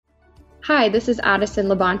Hi, this is Addison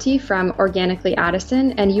Labonte from Organically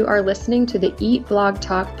Addison, and you are listening to the Eat Blog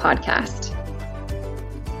Talk podcast.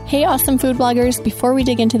 Hey, awesome food bloggers. Before we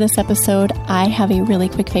dig into this episode, I have a really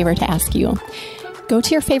quick favor to ask you. Go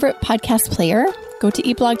to your favorite podcast player, go to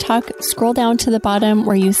Eat Blog Talk, scroll down to the bottom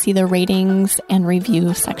where you see the ratings and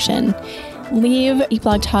review section. Leave Eat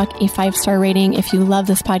Blog Talk a 5-star rating if you love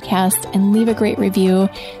this podcast and leave a great review.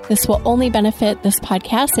 This will only benefit this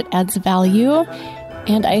podcast. It adds value.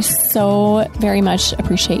 And I so very much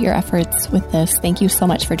appreciate your efforts with this. Thank you so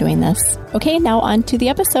much for doing this. Okay, now on to the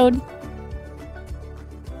episode.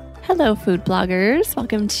 Hello, food bloggers.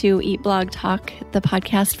 Welcome to Eat Blog Talk, the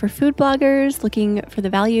podcast for food bloggers looking for the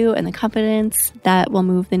value and the confidence that will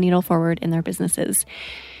move the needle forward in their businesses.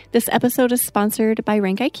 This episode is sponsored by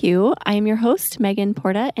RankIQ. I am your host, Megan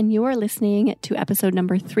Porta, and you are listening to episode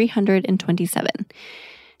number 327.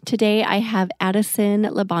 Today, I have Addison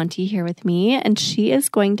Labonte here with me, and she is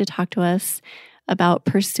going to talk to us about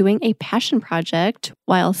pursuing a passion project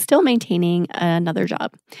while still maintaining another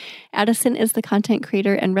job. Addison is the content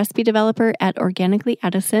creator and recipe developer at Organically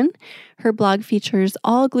Addison. Her blog features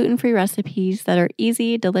all gluten-free recipes that are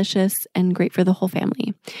easy, delicious, and great for the whole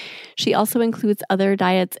family. She also includes other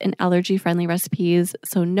diets and allergy-friendly recipes,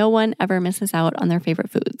 so no one ever misses out on their favorite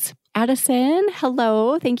foods. Addison,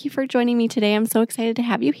 hello. Thank you for joining me today. I'm so excited to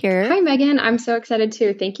have you here. Hi, Megan. I'm so excited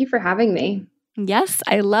too. Thank you for having me. Yes,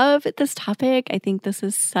 I love this topic. I think this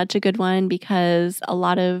is such a good one because a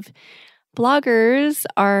lot of bloggers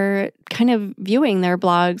are kind of viewing their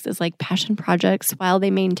blogs as like passion projects while they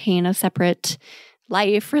maintain a separate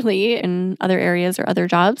life, really, in other areas or other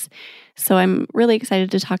jobs. So I'm really excited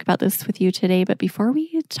to talk about this with you today. But before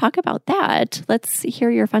we talk about that, let's hear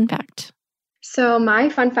your fun fact. So my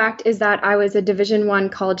fun fact is that I was a Division I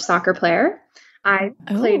college soccer player. I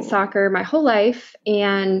played soccer my whole life,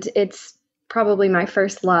 and it's probably my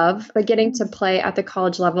first love, but getting to play at the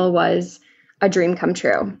college level was a dream come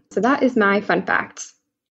true. So that is my fun fact.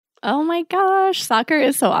 Oh my gosh, soccer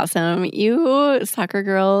is so awesome. You soccer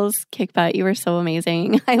girls kick butt. You were so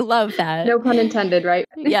amazing. I love that. No pun intended, right?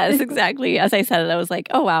 Yes, exactly. As I said it, I was like,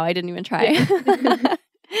 oh wow, I didn't even try. Yeah.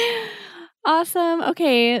 Awesome.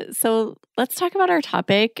 Okay, so let's talk about our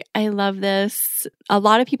topic. I love this. A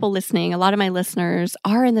lot of people listening, a lot of my listeners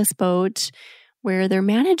are in this boat where they're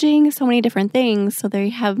managing so many different things. So they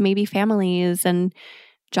have maybe families and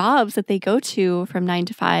jobs that they go to from 9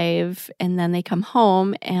 to 5, and then they come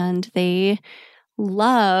home and they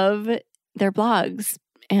love their blogs.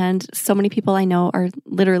 And so many people I know are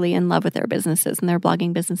literally in love with their businesses and their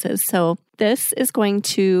blogging businesses. So this is going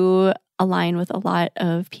to align with a lot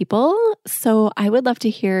of people. So I would love to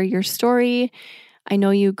hear your story. I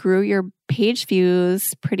know you grew your page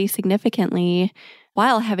views pretty significantly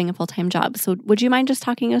while having a full-time job. So would you mind just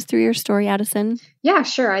talking us through your story, Addison? Yeah,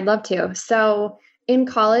 sure. I'd love to. So in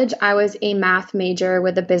college, I was a math major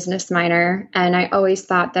with a business minor, and I always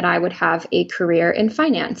thought that I would have a career in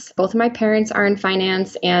finance. Both of my parents are in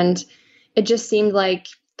finance, and it just seemed like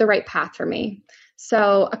the right path for me.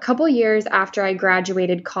 So a couple years after I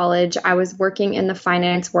graduated college, I was working in the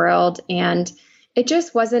finance world, and it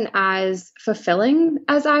just wasn't as fulfilling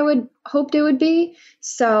as I would hoped it would be.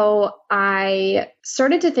 So I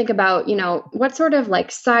started to think about, what sort of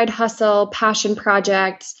like side hustle, passion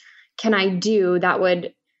projects can I do that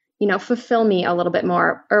would, fulfill me a little bit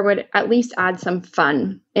more, or would at least add some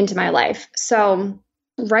fun into my life. So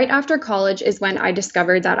right after college is when I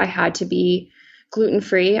discovered that I had to be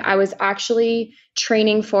gluten-free. I was actually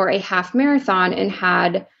training for a half marathon and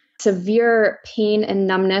had severe pain and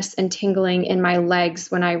numbness and tingling in my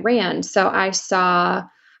legs when I ran. So I saw,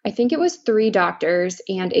 I think it was 3 doctors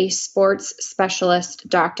and a sports specialist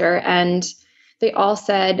doctor, and they all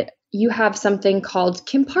said, you have something called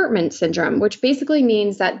compartment syndrome, which basically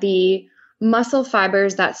means that the muscle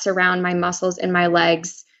fibers that surround my muscles in my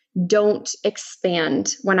legs don't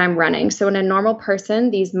expand when I'm running. So in a normal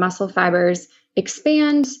person, these muscle fibers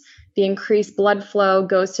expand, the increased blood flow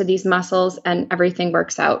goes to these muscles, and everything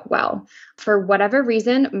works out well. For whatever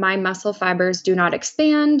reason, my muscle fibers do not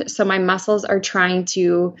expand. So my muscles are trying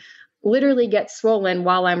to literally get swollen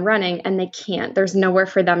while I'm running, and they can't. There's nowhere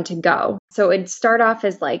for them to go. So it'd start off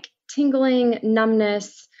as like tingling,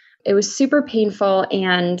 numbness. It was super painful.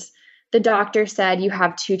 And the doctor said, you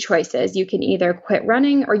have 2 choices. You can either quit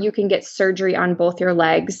running or you can get surgery on both your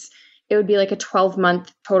legs. It would be like a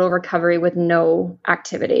 12-month total recovery with no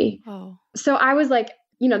activity. Oh. So I was like,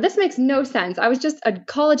 this makes no sense. I was just a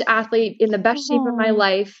college athlete in the best shape of my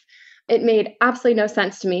life. It made absolutely no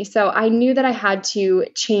sense to me. So I knew that I had to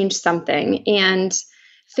change something. And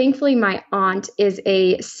thankfully, my aunt is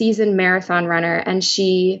a seasoned marathon runner, and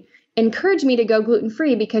she encouraged me to go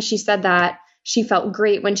gluten-free because she said that she felt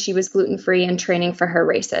great when she was gluten-free and training for her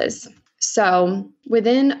races. So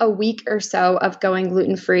within a week or so of going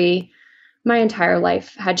gluten-free, my entire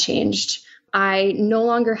life had changed. I no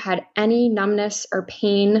longer had any numbness or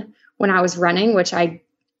pain when I was running, which I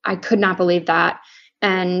could not believe that.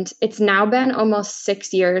 And it's now been almost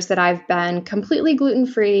 6 years that I've been completely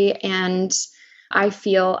gluten-free and I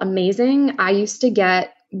feel amazing. I used to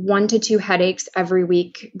get 1 to 2 headaches every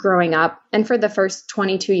week growing up and for the first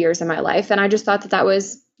 22 years of my life. And I just thought that that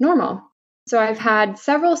was normal. So I've had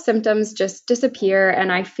several symptoms just disappear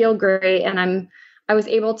and I feel great. And I was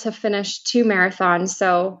able to finish 2 marathons.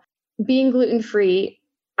 So being gluten-free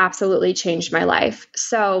absolutely changed my life.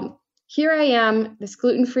 So here I am, this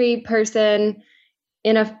gluten-free person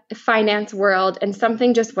in a finance world, and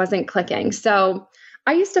something just wasn't clicking. So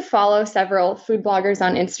I used to follow several food bloggers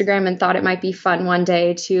on Instagram and thought it might be fun one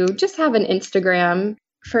day to just have an Instagram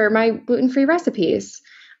for my gluten-free recipes.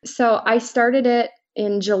 So I started it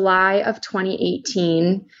in July of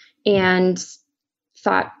 2018 and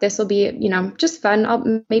thought this will be, just fun.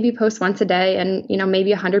 I'll maybe post once a day and, maybe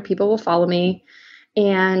 100 people will follow me.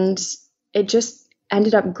 And it just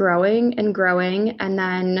ended up growing and growing. And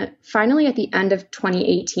then finally at the end of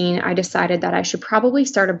 2018, I decided that I should probably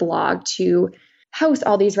start a blog to house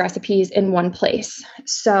all these recipes in one place.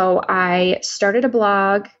 So I started a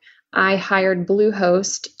blog. I hired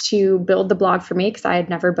Bluehost to build the blog for me because I had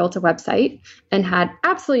never built a website and had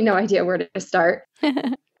absolutely no idea where to start.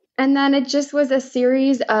 And then it just was a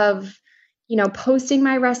series of, posting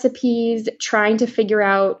my recipes, trying to figure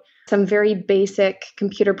out some very basic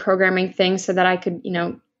computer programming things so that I could,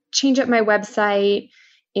 change up my website.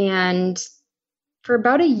 And for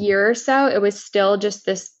about a year or so, it was still just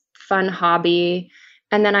this fun hobby.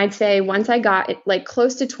 And then I'd say once I got it like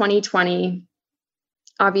close to 2020,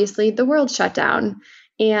 obviously the world shut down.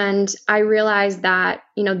 And I realized that,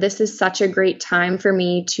 this is such a great time for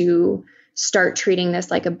me to start treating this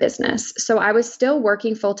like a business. So I was still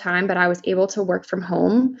working full time, but I was able to work from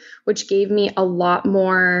home, which gave me a lot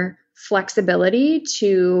more flexibility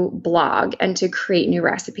to blog and to create new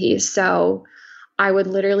recipes. So I would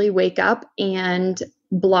literally wake up and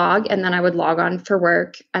blog, and then I would log on for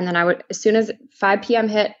work. And then I would, as soon as 5 p.m.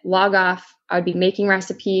 hit, log off. I would be making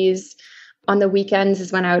recipes. On the weekends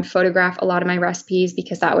is when I would photograph a lot of my recipes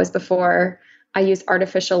because that was before I used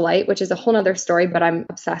artificial light, which is a whole nother story, but I'm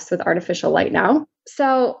obsessed with artificial light now.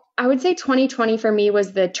 So I would say 2020 for me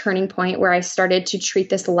was the turning point where I started to treat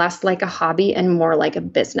this less like a hobby and more like a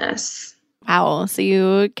business. Wow. So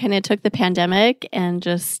you kind of took the pandemic and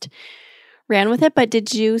just ran with it, but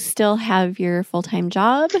did you still have your full-time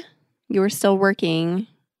job? You were still working,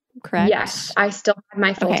 correct? Yes, I still had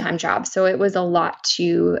my full-time job. So it was a lot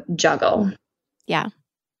to juggle. Yeah,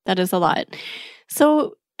 that is a lot.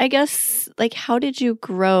 So I guess, how did you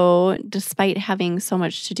grow despite having so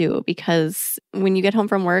much to do? Because when you get home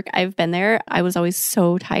from work, I've been there. I was always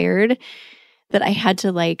so tired that I had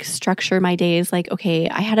to structure my days. Okay,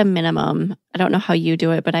 I had a minimum. I don't know how you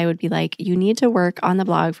do it, but I would be you need to work on the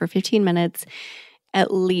blog for 15 minutes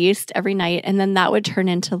at least every night. And then that would turn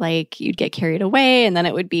into you'd get carried away. And then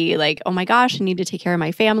it would be oh my gosh, I need to take care of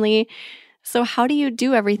my family. So how do you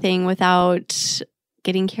do everything without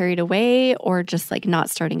getting carried away or just not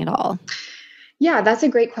starting at all? Yeah, that's a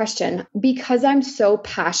great question. Because I'm so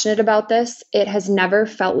passionate about this, it has never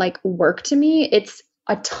felt like work to me. It's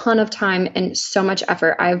a ton of time and so much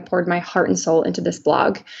effort. I've poured my heart and soul into this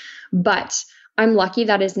blog, but I'm lucky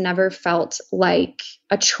that has never felt like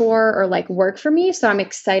a chore or work for me. So I'm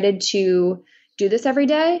excited to do this every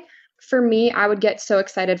day. For me, I would get so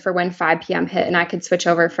excited for when 5 p.m. hit and I could switch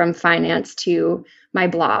over from finance to my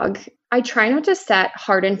blog. I try not to set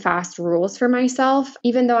hard and fast rules for myself.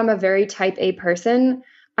 Even though I'm a very type A person,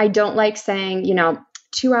 I don't like saying,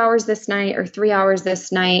 2 hours this night or 3 hours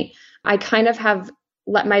this night. I kind of have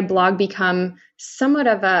let my blog become somewhat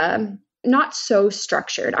of a not so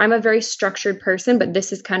structured. I'm a very structured person, but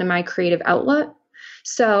this is kind of my creative outlet.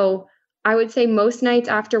 So I would say most nights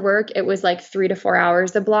after work, it was 3 to 4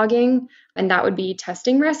 hours of blogging. And that would be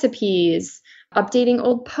testing recipes, updating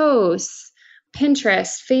old posts,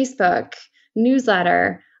 Pinterest, Facebook,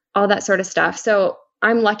 newsletter, all that sort of stuff. So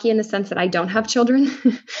I'm lucky in the sense that I don't have children.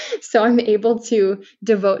 So I'm able to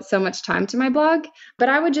devote so much time to my blog. But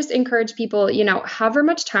I would just encourage people, however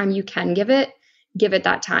much time you can give it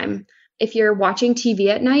that time. If you're watching TV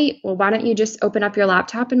at night, well, why don't you just open up your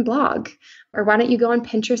laptop and blog? Or why don't you go on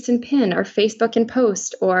Pinterest and pin, or Facebook and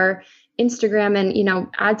post, or Instagram and,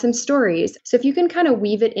 add some stories. So if you can kind of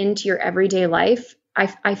weave it into your everyday life,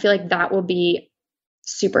 I feel like that will be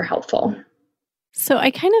super helpful. So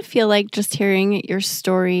I kind of feel like just hearing your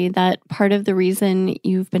story that part of the reason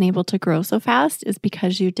you've been able to grow so fast is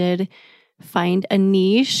because you did find a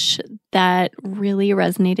niche that really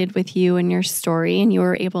resonated with you and your story, and you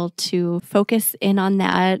were able to focus in on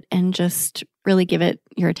that and just really give it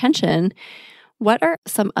your attention. What are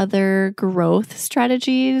some other growth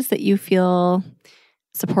strategies that you feel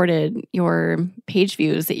supported your page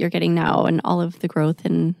views that you're getting now and all of the growth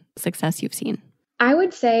and success you've seen? I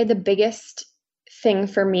would say the biggest thing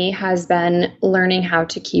for me has been learning how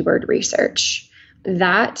to keyword research.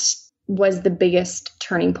 That was the biggest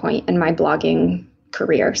turning point in my blogging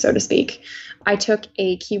career, so to speak. I took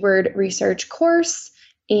a keyword research course,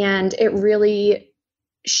 and it really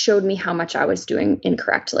showed me how much I was doing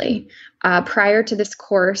incorrectly. Prior to this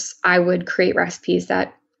course, I would create recipes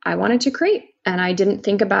that I wanted to create, and I didn't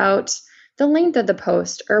think about the length of the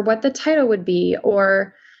post or what the title would be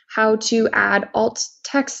or how to add alt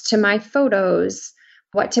text to my photos,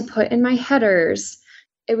 what to put in my headers.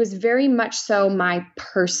 It was very much so my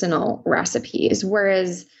personal recipes,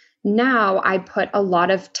 whereas now I put a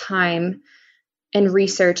lot of time and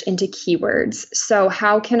research into keywords. So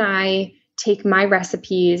how can I take my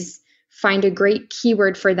recipes, find a great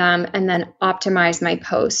keyword for them, and then optimize my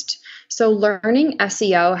post? So learning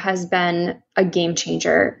SEO has been a game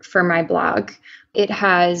changer for my blog. It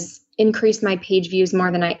has increased my page views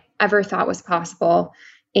more than I ever thought was possible,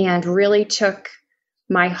 and really took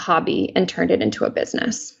my hobby and turned it into a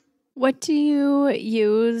business. What do you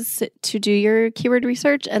use to do your keyword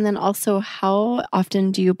research? And then also, how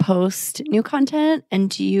often do you post new content? And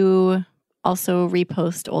do you also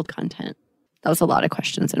repost old content? That was a lot of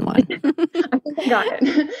questions in one. I think I got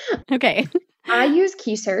it. Okay. I use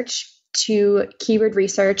KeySearch to keyword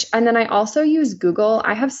research. And then I also use Google.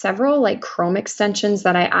 I have several like Chrome extensions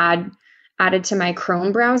that I added to my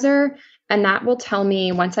Chrome browser. And that will tell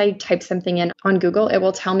me, once I type something in on Google, it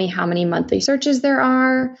will tell me how many monthly searches there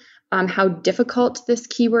are, how difficult this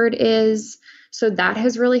keyword is. So that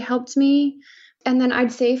has really helped me. And then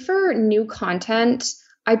I'd say for new content,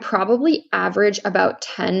 I probably average about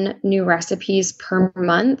 10 new recipes per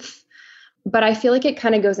month. But I feel like it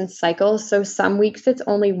kind of goes in cycles. So some weeks it's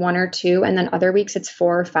only 1 or 2, and then other weeks it's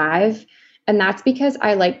 4 or 5. And that's because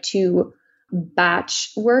I like to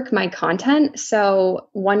batch work my content. So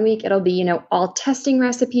one week it'll be, all testing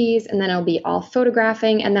recipes, and then it'll be all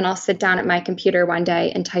photographing. And then I'll sit down at my computer one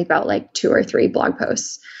day and type out like 2 or 3 blog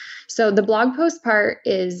posts. So the blog post part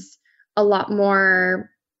is a lot more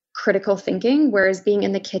critical thinking, whereas being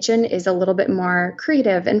in the kitchen is a little bit more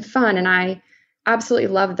creative and fun. And I absolutely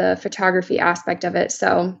love the photography aspect of it.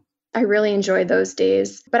 So I really enjoy those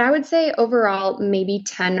days. But I would say overall, maybe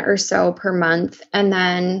 10 or so per month. And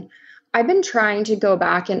then I've been trying to go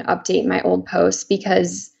back and update my old posts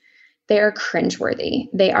because they are cringeworthy.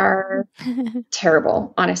 They are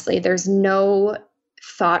terrible, honestly. There's no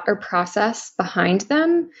thought or process behind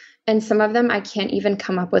them. And some of them I can't even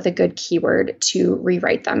come up with a good keyword to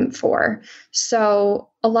rewrite them for. So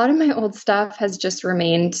a lot of my old stuff has just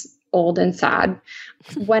remained old and sad.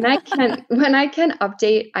 When I can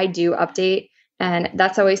update, I do update. And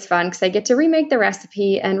that's always fun because I get to remake the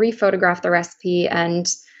recipe and rephotograph the recipe, and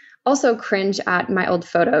also cringe at my old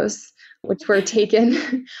photos, which were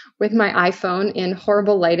taken with my iPhone in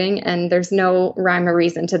horrible lighting, and there's no rhyme or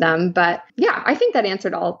reason to them. But yeah, I think that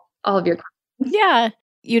answered all of your questions. Yeah.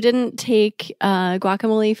 You didn't take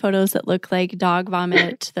guacamole photos that look like dog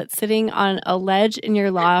vomit that's sitting on a ledge in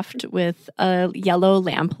your loft with a yellow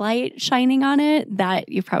lamplight shining on it. That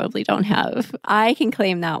you probably don't have. I can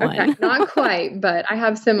claim that one. Not quite, but I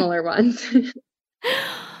have similar ones.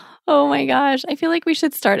 Oh my gosh. I feel like we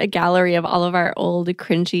should start a gallery of all of our old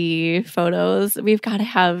cringy photos. We've got to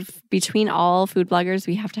have, between all food bloggers,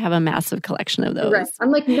 we have to have a massive collection of those. Right.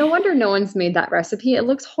 I'm like, no wonder no one's made that recipe. It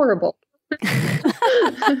looks horrible.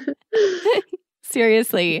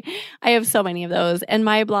 Seriously, I have so many of those, and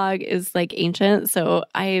my blog is like ancient, so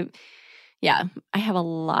I have a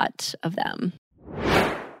lot of them.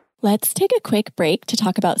 Let's take a quick break to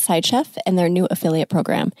talk about SideChef and their new affiliate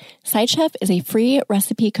program. SideChef is a free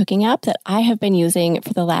recipe cooking app that I have been using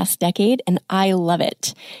for the last decade, and I love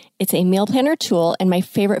it. It's a meal planner tool, and my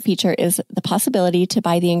favorite feature is the possibility to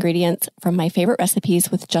buy the ingredients from my favorite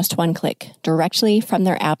recipes with just one click, directly from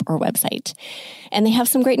their app or website. And they have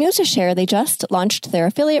some great news to share. They just launched their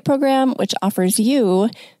affiliate program, which offers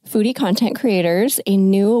you, foodie content creators, a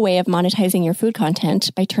new way of monetizing your food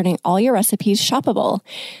content by turning all your recipes shoppable.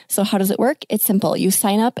 So how does it work? It's simple. You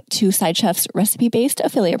sign up to SideChef's recipe-based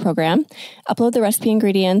affiliate program, upload the recipe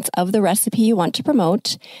ingredients of the recipe you want to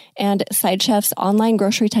promote, and SideChef's online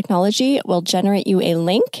grocery technology technology will generate you a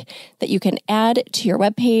link that you can add to your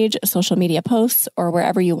webpage, social media posts, or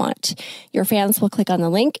wherever you want. Your fans will click on the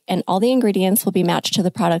link and all the ingredients will be matched to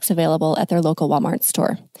the products available at their local Walmart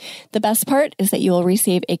store. The best part is that you will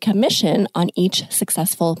receive a commission on each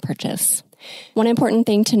successful purchase. One important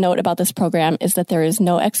thing to note about this program is that there is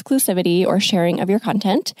no exclusivity or sharing of your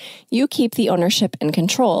content. You keep the ownership and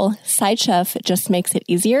control. Side Chef just makes it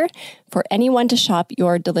easier for anyone to shop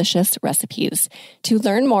your delicious recipes. To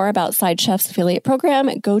learn more about Side Chef's affiliate program,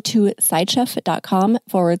 go to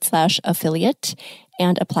sidechef.com/affiliate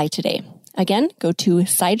and apply today. Again, go to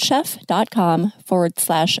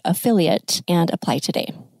sidechef.com/affiliate and apply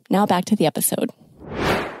today. Now back to the episode.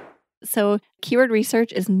 So keyword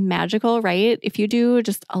research is magical, right? If you do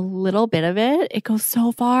just a little bit of it, it goes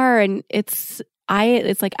so far. And it's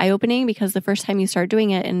like eye-opening because the first time you start doing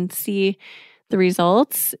it and see the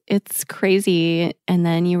results, it's crazy. And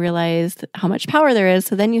then you realize how much power there is.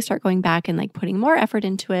 So then you start going back and like putting more effort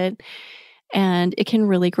into it. And it can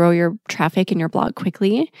really grow your traffic in your blog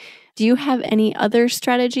quickly. Do you have any other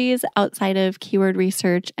strategies outside of keyword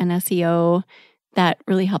research and SEO that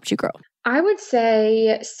really helped you grow? I would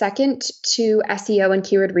say second to SEO and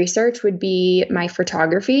keyword research would be my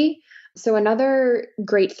photography. So another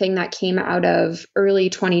great thing that came out of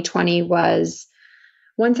early 2020 was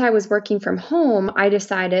once I was working from home, I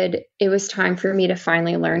decided it was time for me to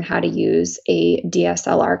finally learn how to use a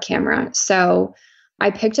DSLR camera. So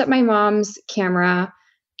I picked up my mom's camera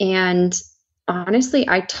and honestly,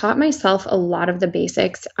 I taught myself a lot of the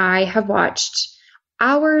basics. I have watched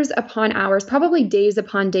hours upon hours, probably days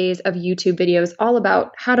upon days of YouTube videos all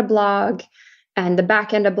about how to blog and the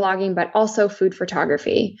back end of blogging, but also food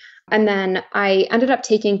photography. And then I ended up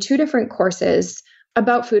taking 2 different courses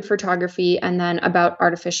about food photography and then about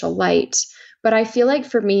artificial light. But I feel like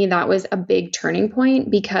for me, that was a big turning point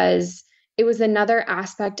because it was another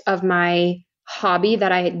aspect of my hobby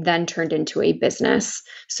that I had then turned into a business.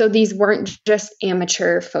 So these weren't just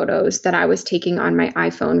amateur photos that I was taking on my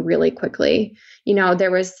iPhone really quickly. You know,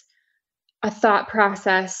 there was a thought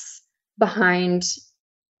process behind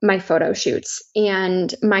my photo shoots,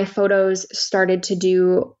 and my photos started to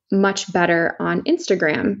do much better on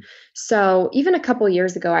Instagram. So even a couple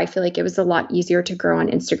years ago, I feel like it was a lot easier to grow on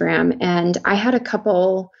Instagram. And I had a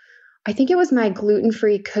couple, I think it was my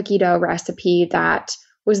gluten-free cookie dough recipe that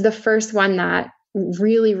was the first one that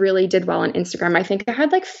really, really did well on Instagram. I think I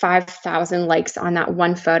had like 5,000 likes on that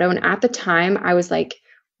one photo. And at the time I was like,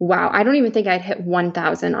 wow, I don't even think I'd hit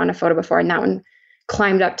 1,000 on a photo before. And that one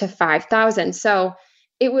climbed up to 5,000. So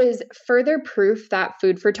it was further proof that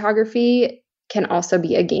food photography can also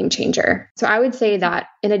be a game changer. So I would say that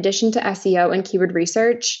in addition to SEO and keyword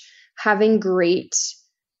research, having great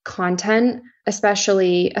content,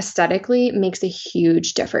 especially aesthetically, makes a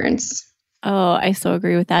huge difference. Oh, I so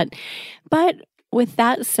agree with that. But with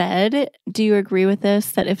that said, do you agree with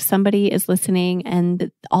this, that if somebody is listening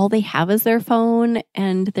and all they have is their phone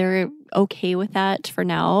and they're okay with that for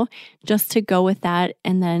now, just to go with that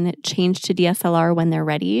and then change to DSLR when they're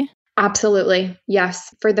ready? Absolutely.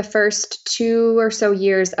 Yes. For the first 2 or so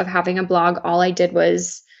years of having a blog, all I did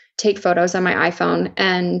was take photos on my iPhone.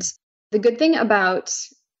 And the good thing about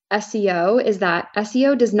SEO is that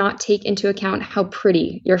SEO does not take into account how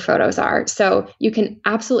pretty your photos are. So you can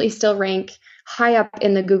absolutely still rank high up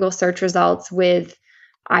in the Google search results with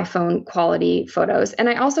iPhone quality photos. And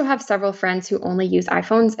I also have several friends who only use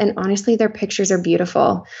iPhones, and honestly, their pictures are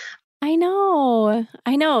beautiful. I know.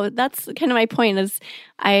 That's kind of my point is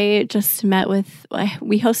I just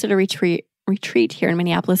we hosted a retreat here in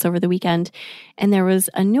Minneapolis over the weekend, and there was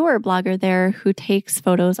a newer blogger there who takes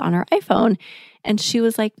photos on her iPhone. And she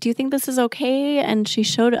was like, do you think this is okay? And she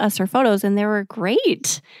showed us her photos and they were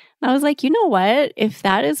great. And I was like, you know what? If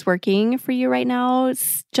that is working for you right now,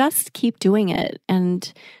 just keep doing it.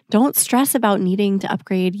 And don't stress about needing to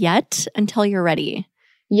upgrade yet until you're ready.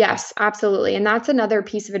 Yes, absolutely. And that's another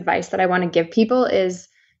piece of advice that I want to give people is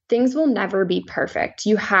things will never be perfect.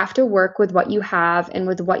 You have to work with what you have and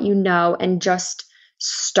with what you know and just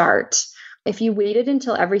start. If you waited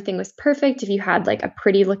until everything was perfect, if you had like a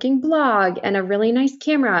pretty looking blog and a really nice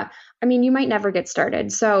camera, I mean, you might never get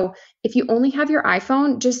started. So if you only have your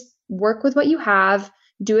iPhone, just work with what you have,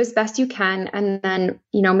 do as best you can, and then,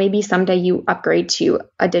 maybe someday you upgrade to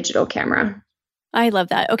a digital camera. I love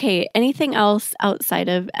that. Okay. Anything else outside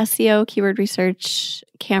of SEO, keyword research,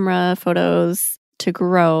 camera, photos to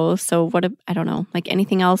grow? So I don't know, like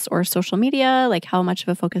anything else or social media, like how much of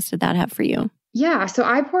a focus did that have for you? Yeah. So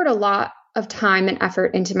I poured a lot of time and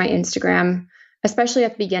effort into my Instagram, especially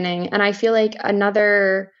at the beginning. And I feel like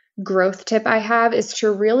another growth tip I have is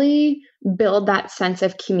to really build that sense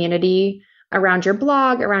of community around your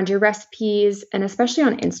blog, around your recipes, and especially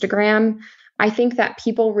on Instagram. I think that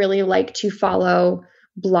people really like to follow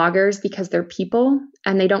bloggers because they're people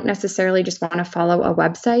and they don't necessarily just want to follow a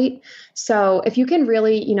website. So if you can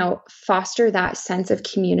really, foster that sense of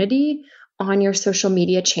community on your social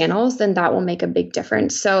media channels, then that will make a big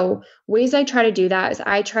difference. So ways I try to do that is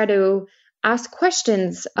I try to ask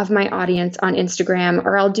questions of my audience on Instagram,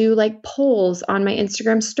 or I'll do like polls on my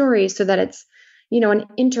Instagram stories so that it's, an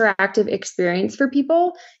interactive experience for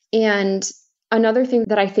people. And another thing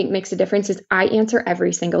that I think makes a difference is I answer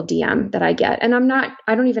every single DM that I get. And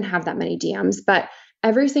I don't even have that many DMs, but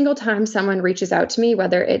every single time someone reaches out to me,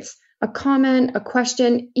 whether it's a comment, a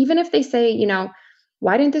question, even if they say,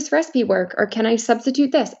 why didn't this recipe work? Or can I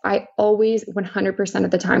substitute this? I always 100%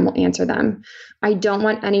 of the time will answer them. I don't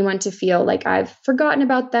want anyone to feel like I've forgotten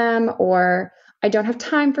about them or I don't have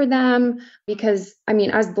time for them because,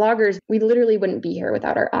 as bloggers, we literally wouldn't be here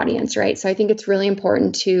without our audience, right? So I think it's really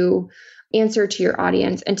important to answer to your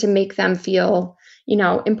audience and to make them feel,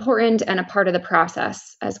 important and a part of the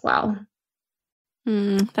process as well.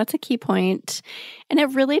 That's a key point. And it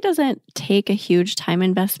really doesn't take a huge time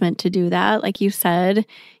investment to do that. Like you said,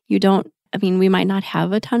 we might not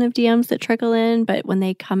have a ton of DMs that trickle in, but when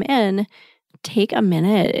they come in, take a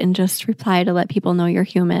minute and just reply to let people know you're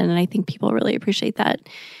human. And I think people really appreciate that.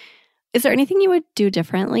 Is there anything you would do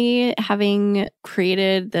differently having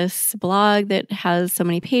created this blog that has so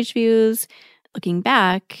many page views? Looking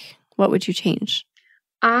back, what would you change?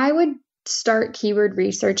 I would start keyword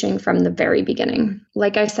researching from the very beginning.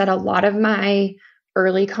 Like I said, a lot of my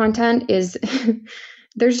early content is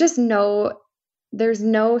there's no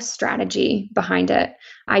strategy behind it.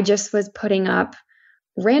 I just was putting up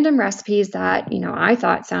random recipes that, I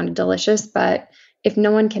thought sounded delicious, but if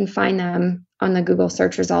no one can find them on the Google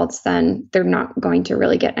search results, then they're not going to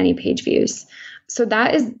really get any page views. So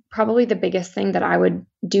that is probably the biggest thing that I would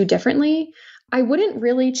do differently. I wouldn't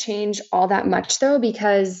really change all that much though,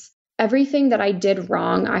 because everything that I did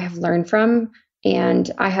wrong, I have learned from, and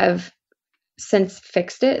I have since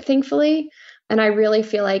fixed it, thankfully. And I really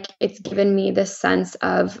feel like it's given me this sense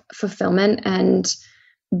of fulfillment, and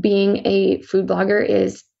being a food blogger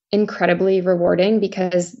is incredibly rewarding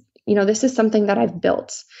because, this is something that I've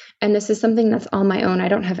built, and this is something that's all my own. I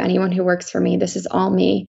don't have anyone who works for me. This is all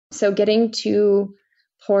me. So getting to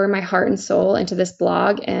pour my heart and soul into this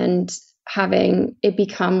blog and having it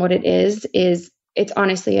become what it is it's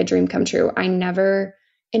honestly a dream come true. I never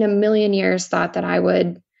in a million years thought that I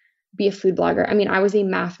would be a food blogger. I was a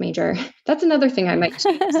math major. That's another thing I might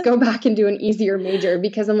just go back and do an easier major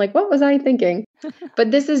because I'm like, what was I thinking?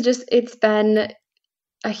 But this is it's been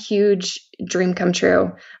a huge dream come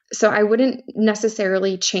true. So I wouldn't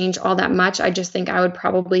necessarily change all that much. I just think I would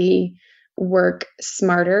probably work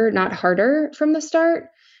smarter, not harder from the start,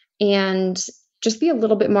 and just be a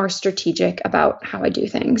little bit more strategic about how I do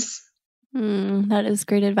things. That is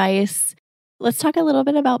great advice. Let's talk a little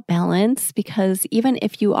bit about balance, because even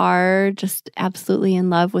if you are just absolutely in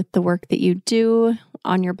love with the work that you do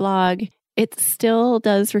on your blog, it still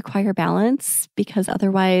does require balance, because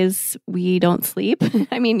otherwise we don't sleep.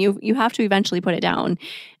 You have to eventually put it down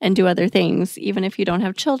and do other things, even if you don't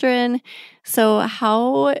have children. So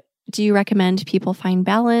how do you recommend people find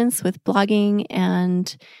balance with blogging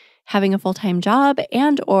and having a full-time job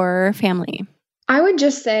and or family? I would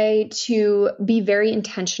just say to be very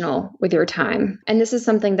intentional with your time. And this is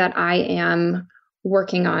something that I am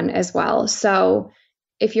working on as well. So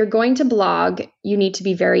if you're going to blog, you need to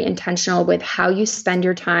be very intentional with how you spend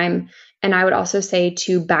your time. And I would also say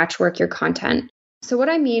to batch work your content. So what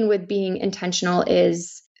I mean with being intentional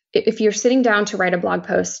is if you're sitting down to write a blog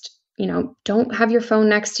post, don't have your phone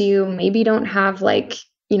next to you. Maybe don't have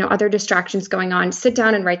other distractions going on. Sit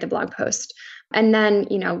down and write the blog post. And then,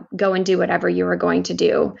 go and do whatever you are going to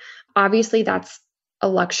do. Obviously, that's a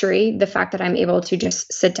luxury, the fact that I'm able to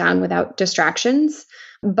just sit down without distractions.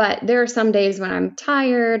 But there are some days when I'm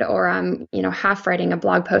tired or I'm, half writing a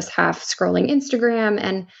blog post, half scrolling Instagram,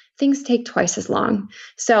 and things take twice as long.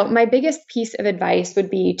 So my biggest piece of advice would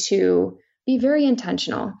be to be very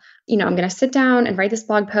intentional. I'm going to sit down and write this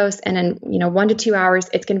blog post, and in, 1 to 2 hours,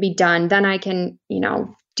 it's going to be done. Then I can,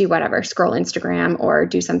 do whatever, scroll Instagram or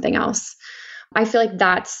do something else. I feel like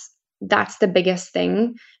that's the biggest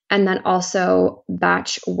thing. And then also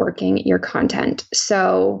batch working your content.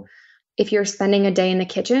 So if you're spending a day in the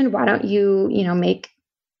kitchen, why don't you, make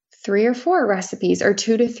 3 or 4 recipes, or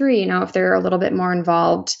 2 to 3, if they're a little bit more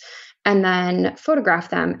involved, and then photograph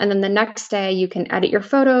them. And then the next day you can edit your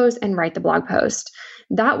photos and write the blog post.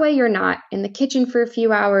 That way you're not in the kitchen for a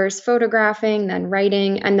few hours photographing, then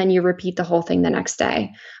writing, and then you repeat the whole thing the next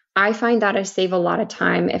day. I find that I save a lot of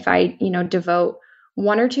time if I, devote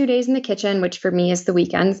 1 or 2 days in the kitchen, which for me is the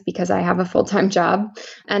weekends because I have a full-time job.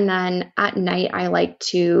 And then at night, I like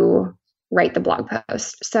to write the blog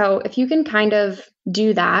post. So if you can kind of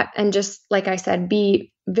do that and just, like I said,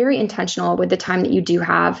 be very intentional with the time that you do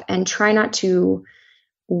have and try not to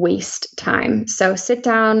waste time. So sit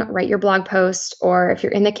down, write your blog post, or if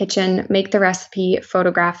you're in the kitchen, make the recipe,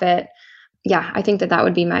 photograph it. Yeah, I think that that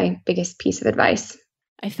would be my biggest piece of advice.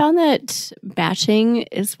 I found that batching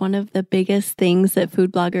is one of the biggest things that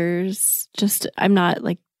food bloggers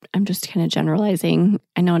I'm just kind of generalizing.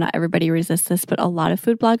 I know not everybody resists this, but a lot of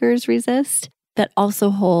food bloggers resist. That also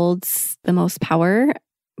holds the most power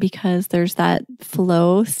because there's that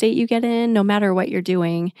flow state you get in no matter what you're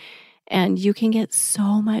doing. And you can get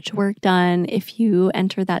so much work done if you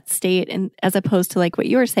enter that state, and as opposed to like what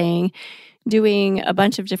you were saying, doing a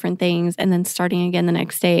bunch of different things and then starting again the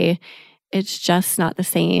next day. It's just not the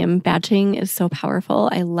same. Batching is so powerful.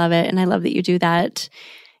 I love it. And I love that you do that.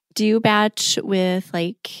 Do you batch with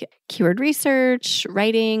like keyword research,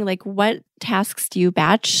 writing? Like what tasks do you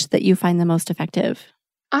batch that you find the most effective?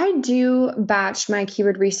 I do batch my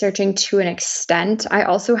keyword researching to an extent. I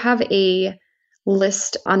also have a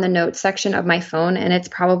list on the notes section of my phone, and it's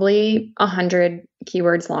probably 100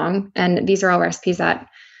 keywords long. And these are all recipes that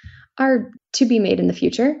are to be made in the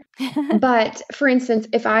future. But for instance,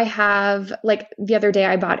 if I have, like the other day,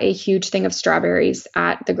 I bought a huge thing of strawberries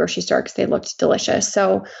at the grocery store because they looked delicious.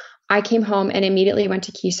 So I came home and immediately went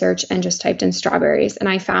to Key Search and just typed in strawberries. And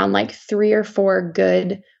I found like 3 or 4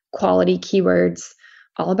 good quality keywords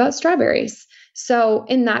all about strawberries. So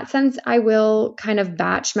in that sense, I will kind of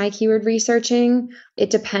batch my keyword researching. It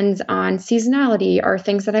depends on seasonality or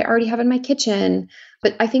things that I already have in my kitchen.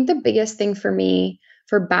 But I think the biggest thing for me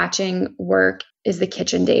for batching work is the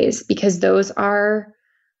kitchen days, because those are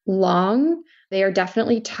long. They are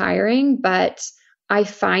definitely tiring, but I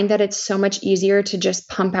find that it's so much easier to just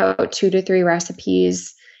pump out 2 to 3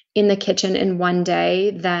 recipes in the kitchen in one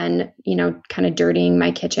day than, kind of dirtying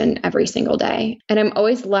my kitchen every single day. And I'm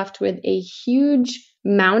always left with a huge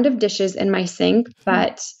mound of dishes in my sink,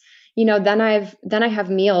 but then I have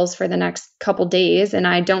meals for the next couple days and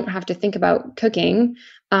I don't have to think about cooking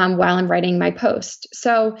while I'm writing my post.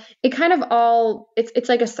 So it kind of it's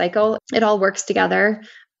like a cycle. It all works together.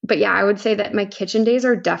 But yeah, I would say that my kitchen days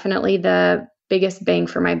are definitely the biggest bang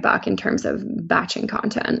for my buck in terms of batching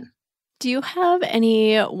content. Do you have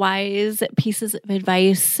any wise pieces of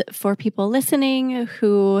advice for people listening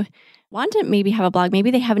who want to maybe have a blog?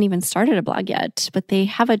 Maybe they haven't even started a blog yet, but they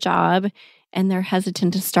have a job and they're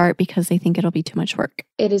hesitant to start because they think it'll be too much work.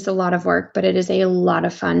 It is a lot of work, but it is a lot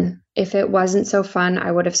of fun. If it wasn't so fun,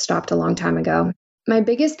 I would have stopped a long time ago. My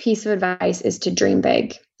biggest piece of advice is to dream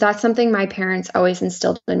big. That's something my parents always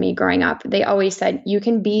instilled in me growing up. They always said, you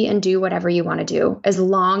can be and do whatever you want to do as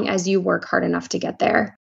long as you work hard enough to get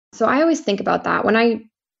there. So I always think about that. When I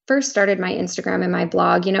first started my Instagram and my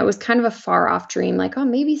blog, it was kind of a far off dream, like, oh,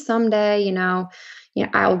 maybe someday,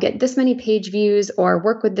 I'll get this many page views or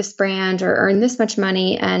work with this brand or earn this much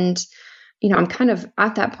money. And, I'm kind of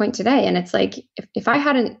at that point today. And it's like, if I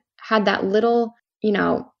hadn't had that little,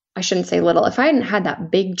 I shouldn't say little, if I hadn't had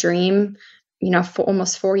that big dream, for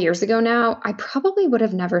almost 4 years ago now, I probably would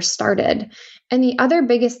have never started. And the other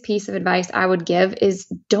biggest piece of advice I would give is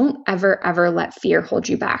don't ever, ever let fear hold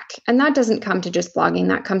you back. And that doesn't come to just blogging,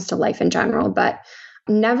 that comes to life in general. But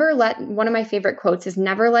one of my favorite quotes is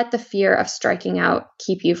never let the fear of striking out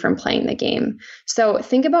keep you from playing the game. So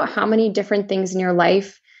think about how many different things in your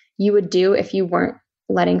life you would do if you weren't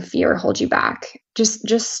letting fear hold you back. Just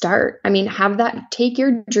start. Take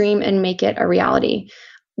your dream and make it a reality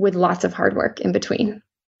with lots of hard work in between.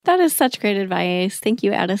 That is such great advice. Thank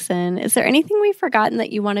you, Addison. Is there anything we've forgotten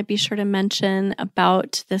that you want to be sure to mention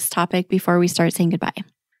about this topic before we start saying goodbye?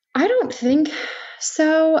 I don't think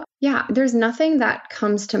so. Yeah, there's nothing that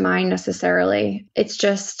comes to mind necessarily. It's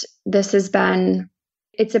just,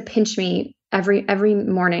 it's a pinch me every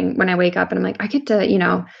morning when I wake up and I'm like, I get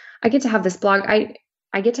to have this blog.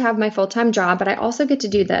 I get to have my full-time job, but I also get to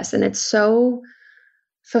do this. And it's so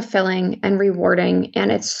fulfilling and rewarding.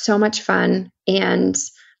 And it's so much fun. And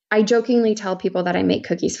I jokingly tell people that I make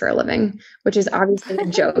cookies for a living, which is obviously a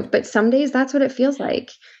joke, but some days that's what it feels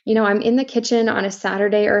like. I'm in the kitchen on a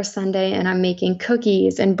Saturday or a Sunday and I'm making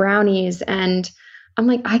cookies and brownies. And I'm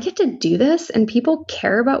like, I get to do this and people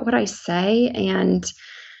care about what I say. And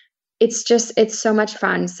it's so much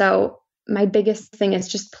fun. So my biggest thing is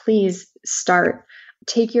just please start.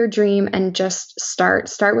 Take your dream and just start.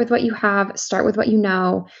 Start with what you have, start with what you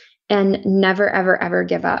know, and never, ever, ever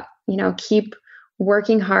give up. Keep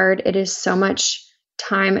working hard. It is so much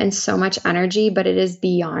time and so much energy, but it is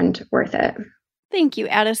beyond worth it. Thank you,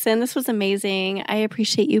 Addison. This was amazing. I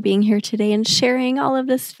appreciate you being here today and sharing all of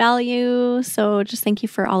this value. So just thank you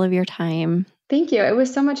for all of your time. Thank you. It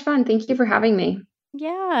was so much fun. Thank you for having me.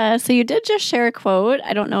 Yeah. So you did just share a quote.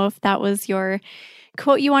 I don't know if that was your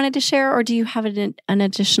quote you wanted to share, or do you have an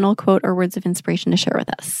additional quote or words of inspiration to share with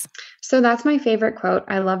us? So that's my favorite quote.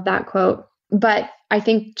 I love that quote. But I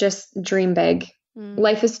think just dream big.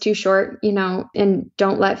 Life is too short, and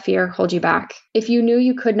don't let fear hold you back. If you knew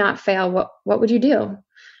you could not fail, what would you do?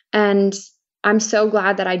 And I'm so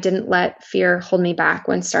glad that I didn't let fear hold me back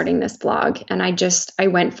when starting this blog. And I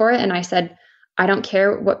went for it and I said, I don't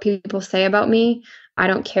care what people say about me. I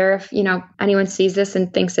don't care if, anyone sees this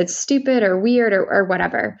and thinks it's stupid or weird or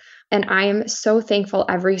whatever. And I am so thankful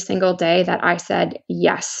every single day that I said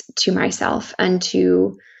yes to myself and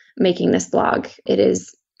to making this blog. It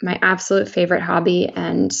is my absolute favorite hobby,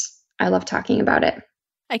 and I love talking about it.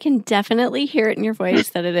 I can definitely hear it in your voice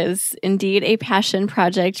that it is indeed a passion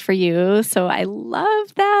project for you. So I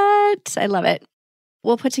love that. I love it.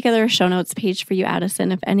 We'll put together a show notes page for you,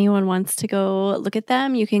 Addison. If anyone wants to go look at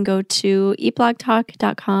them, you can go to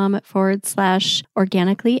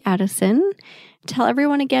eatblogtalk.com/organicallyaddison. Tell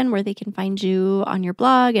everyone again where they can find you on your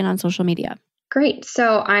blog and on social media. Great.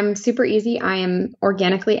 So I'm super easy. I am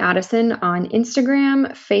Organically Addison on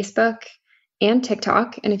Instagram, Facebook, and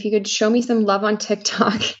TikTok. And if you could show me some love on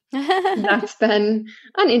TikTok, that's been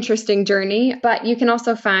an interesting journey. But you can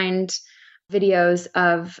also find videos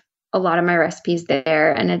of a lot of my recipes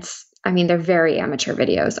there. And they're very amateur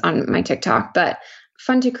videos on my TikTok, but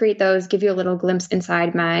fun to create those, give you a little glimpse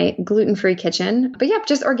inside my gluten-free kitchen. But yeah,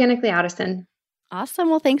 just Organically Addison. Awesome.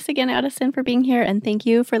 Well, thanks again, Addison, for being here. And thank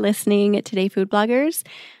you for listening today, food bloggers.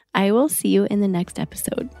 I will see you in the next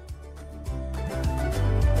episode.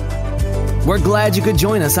 We're glad you could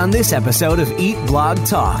join us on this episode of Eat Blog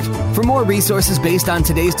Talk. For more resources based on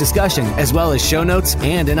today's discussion, as well as show notes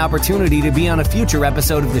and an opportunity to be on a future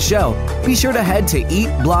episode of the show, be sure to head to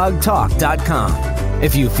eatblogtalk.com.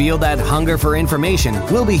 If you feel that hunger for information,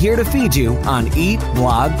 we'll be here to feed you on Eat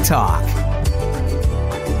Blog Talk.